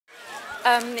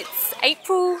It's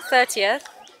April 30th,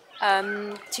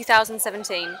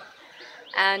 2017,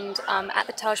 and I'm at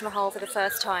the Taj Mahal for the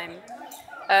first time.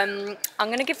 I'm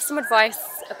going to give some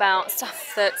advice about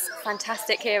stuff that's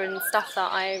fantastic here and stuff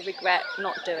that I regret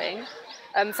not doing.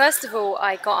 First of all,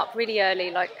 I got up really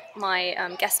early, like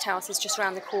my guest house is just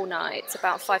around the corner. It's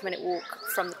about a 5-minute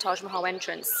walk from the Taj Mahal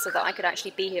entrance so that I could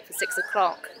actually be here for 6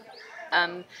 o'clock.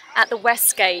 At the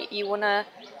West Gate, you want to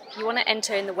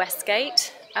enter in the West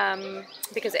Gate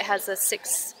because it has a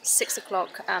 6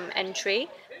 o'clock entry,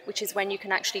 which is when you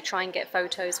can actually try and get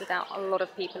photos without a lot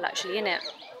of people actually in it.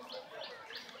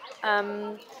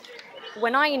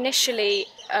 When I initially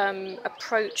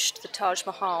approached the Taj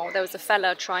Mahal, there was a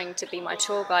fella trying to be my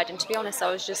tour guide, and to be honest,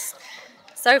 I was just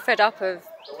so fed up of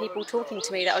people talking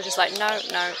to me that I was just like, no,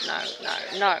 no, no, no,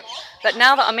 no. But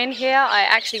now that I'm in here, I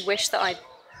actually wish that I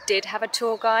did have a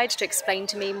tour guide to explain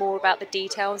to me more about the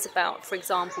details about, for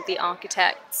example, the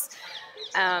architects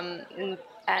and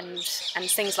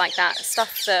things like that,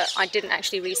 stuff that I didn't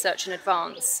actually research in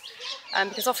advance.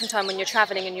 Because oftentimes when you're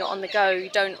traveling and you're on the go, you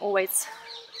don't always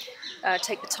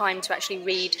take the time to actually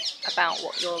read about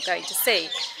what you're going to see.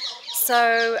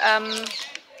 So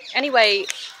anyway,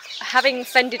 having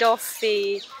fended off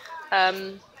the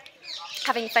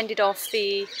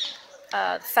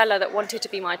fella that wanted to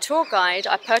be my tour guide,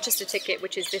 I purchased a ticket,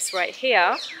 which is this right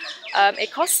here.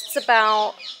 It costs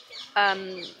about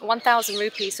 1,000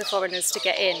 rupees for foreigners to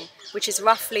get in, which is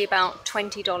roughly about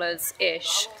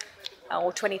 $20-ish,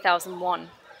 or 20,000 won.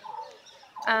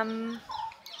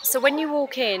 So when you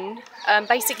walk in,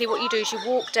 basically what you do is you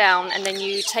walk down and then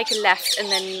you take a left and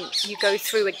then you go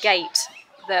through a gate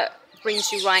that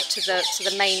brings you right to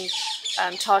the main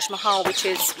Taj Mahal, which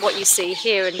is what you see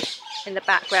here in the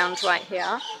background right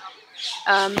here.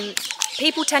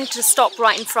 People tend to stop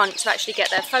right in front to actually get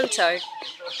their photo.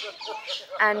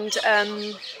 And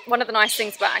one of the nice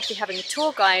things about actually having a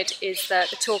tour guide is that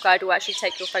the tour guide will actually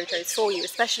take your photos for you,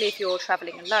 especially if you're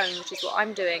traveling alone, which is what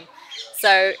I'm doing.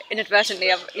 So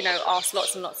inadvertently, I've asked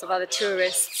lots and lots of other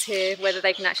tourists here whether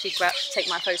they can actually take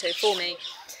my photo for me.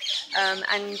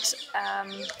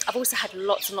 I've also had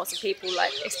lots and lots of people,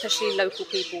 like especially local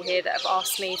people here, that have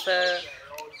asked me for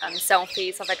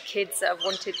selfies. I've had kids that have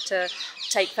wanted to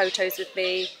take photos with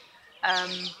me,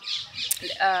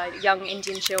 young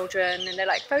Indian children, and they're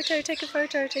like, photo, take a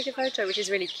photo, take a photo, which is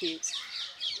really cute.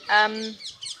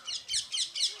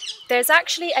 There's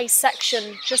actually a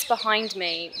section just behind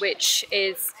me, which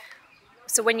is,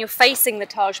 so when you're facing the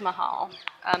Taj Mahal,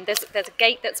 there's a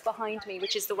gate that's behind me,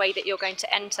 which is the way that you're going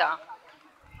to enter.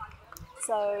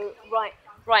 So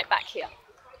right back here.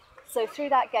 So through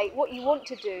that gate, what you want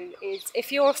to do is,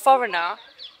 if you're a foreigner,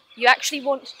 you actually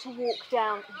want to walk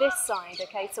down this side,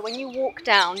 okay? So when you walk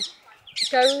down,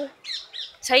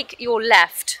 take your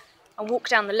left and walk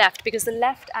down the left, because the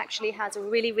left actually has a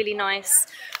really, really nice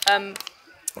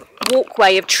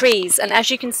walkway of trees. And as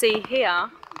you can see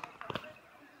here,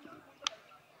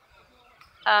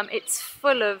 it's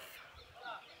full of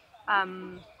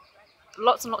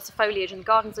lots and lots of foliage, and the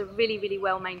gardens are really, really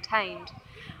well maintained.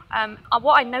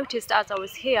 What I noticed as I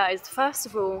was here is, first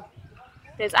of all,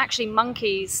 there's actually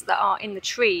monkeys that are in the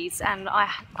trees, and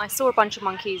I saw a bunch of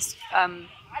monkeys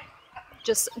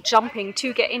just jumping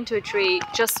to get into a tree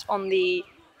just on the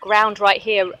ground right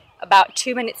here about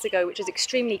 2 minutes ago, which is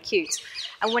extremely cute.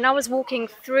 And when I was walking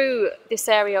through this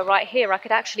area right here, I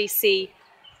could actually see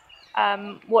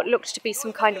what looked to be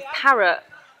some kind of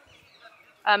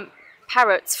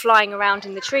parrots flying around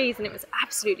in the trees, and it was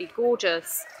absolutely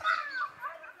gorgeous.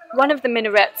 One of the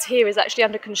minarets here is actually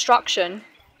under construction,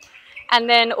 and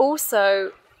then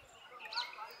also,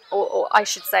 or I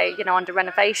should say, under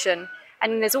renovation.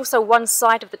 And then there's also one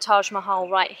side of the Taj Mahal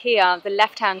right here, the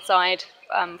left-hand side,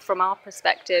 from our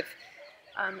perspective,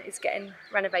 is getting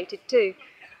renovated too.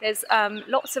 There's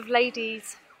lots of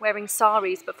ladies wearing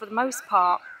saris, but for the most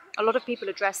part, a lot of people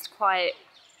are dressed quite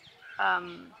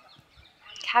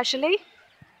casually,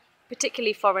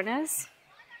 particularly foreigners.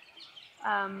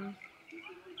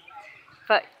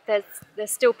 But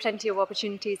there's still plenty of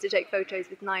opportunities to take photos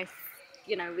with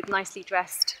with nicely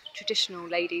dressed traditional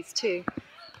ladies too.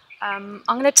 I'm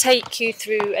going to take you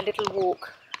through a little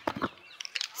walk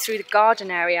through the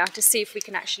garden area to see if we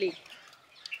can actually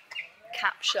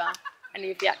capture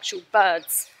any of the actual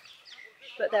birds.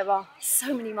 But there are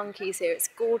so many monkeys here, it's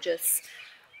gorgeous.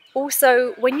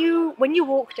 Also, when you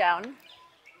walk down,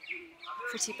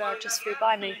 pretty bird just flew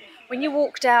by me. When you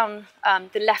walk down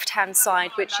the left-hand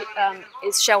side, which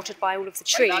is sheltered by all of the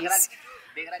trees,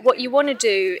 what you want to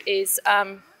do is,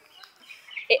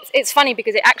 it's funny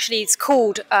because it actually is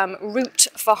called route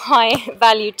for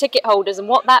high-value ticket holders, and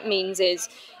what that means is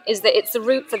is that it's the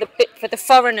route for the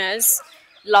foreigners,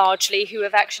 largely, who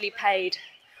have actually paid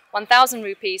 1,000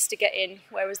 rupees to get in,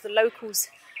 whereas the locals,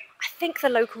 I think the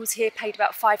locals here paid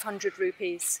about 500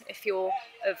 rupees if you're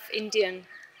of Indian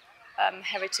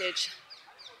heritage.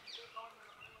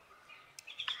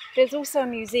 There's also a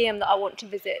museum that I want to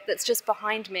visit that's just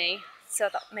behind me, so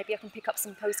that maybe I can pick up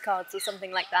some postcards or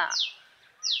something like that.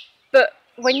 But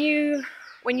when you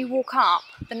walk up,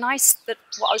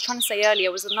 what I was trying to say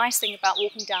earlier was the nice thing about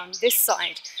walking down this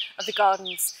side of the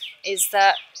gardens is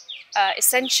that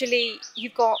essentially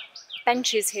you've got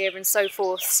benches here and so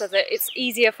forth, so that it's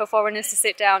easier for foreigners to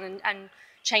sit down and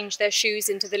change their shoes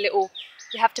into the little,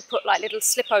 you have to put like little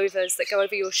slipovers that go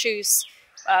over your shoes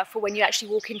for when you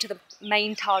actually walk into the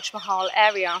main Taj Mahal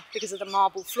area because of the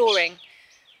marble flooring.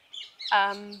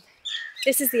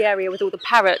 This is the area with all the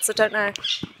parrots. I don't know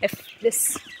if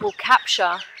this will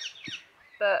capture,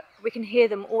 but we can hear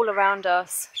them all around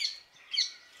us.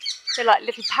 They're like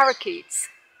little parakeets.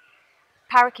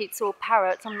 Parakeets or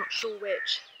parrots, I'm not sure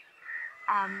which.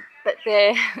 But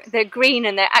they're green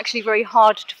and they're actually very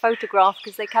hard to photograph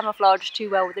because they camouflage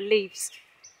too well with the leaves.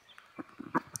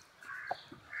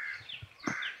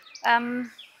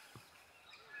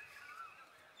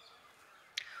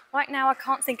 Right now I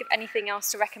can't think of anything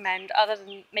else to recommend other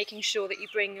than making sure that you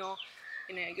bring your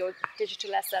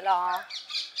digital SLR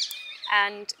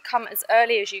and come as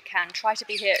early as you can. Try to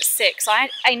be here at 6. I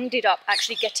ended up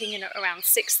actually getting in at around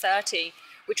 6:30,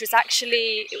 which was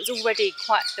actually, there were already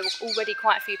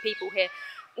quite a few people here.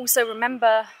 Also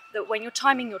remember that when you're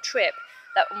timing your trip,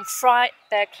 that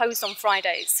they're closed on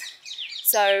Fridays.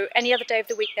 So any other day of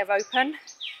the week they're open,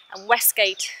 and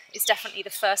Westgate is definitely the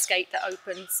first gate that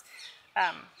opens.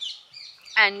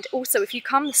 And also, if you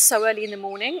come so early in the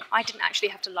morning, I didn't actually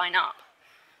have to line up,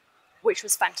 which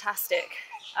was fantastic,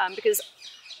 because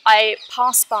I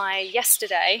passed by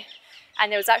yesterday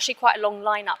and there was actually quite a long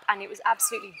lineup and it was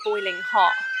absolutely boiling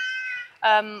hot.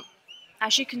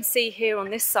 As you can see here on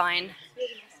this sign,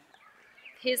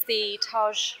 here's the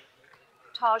Taj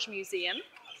Museum,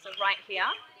 so right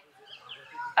here.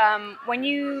 When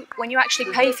you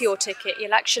actually pay for your ticket,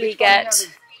 you'll actually get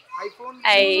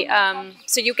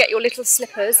so you'll get your little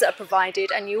slippers that are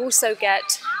provided, and you also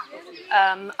get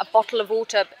a bottle of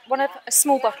water, a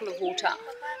small bottle of water.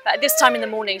 But at this time in the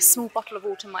morning, a small bottle of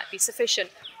water might be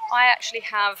sufficient. I actually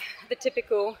have the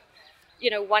typical,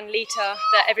 1 litre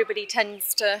that everybody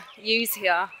tends to use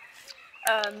here.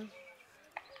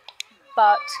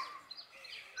 But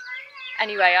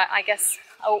anyway, I guess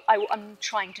I'm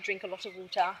trying to drink a lot of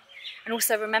water. And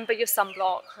also remember your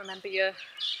sunblock, remember your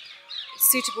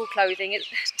suitable clothing.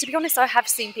 To be honest, I have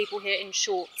seen people here in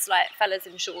shorts, like fellas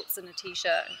in shorts and a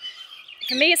t-shirt.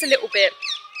 For me, it's a little bit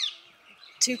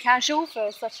too casual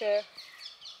for such a,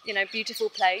 beautiful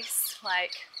place.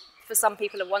 Like, for some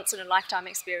people, a once-in-a-lifetime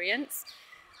experience.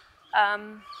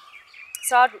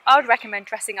 So I would recommend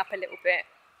dressing up a little bit,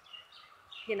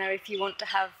 if you want to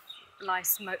have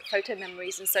nice photo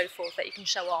memories and so forth that you can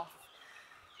show off.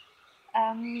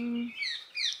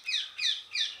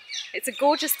 It's a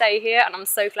gorgeous day here, and I'm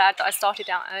so glad that I started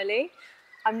out early.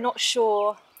 I'm not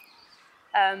sure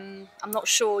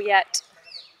yet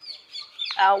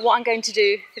what I'm going to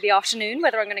do for the afternoon,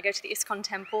 whether I'm going to go to the ISKCON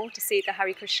temple to see the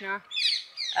Hare Krishna,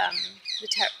 the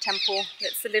temple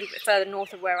that's a little bit further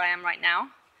north of where I am right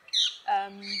now,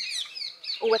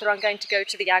 or whether I'm going to go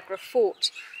to the Agra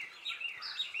fort.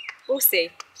 We'll see.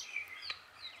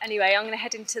 Anyway, I'm going to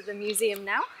head into the museum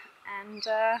now, and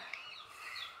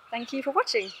thank you for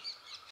watching.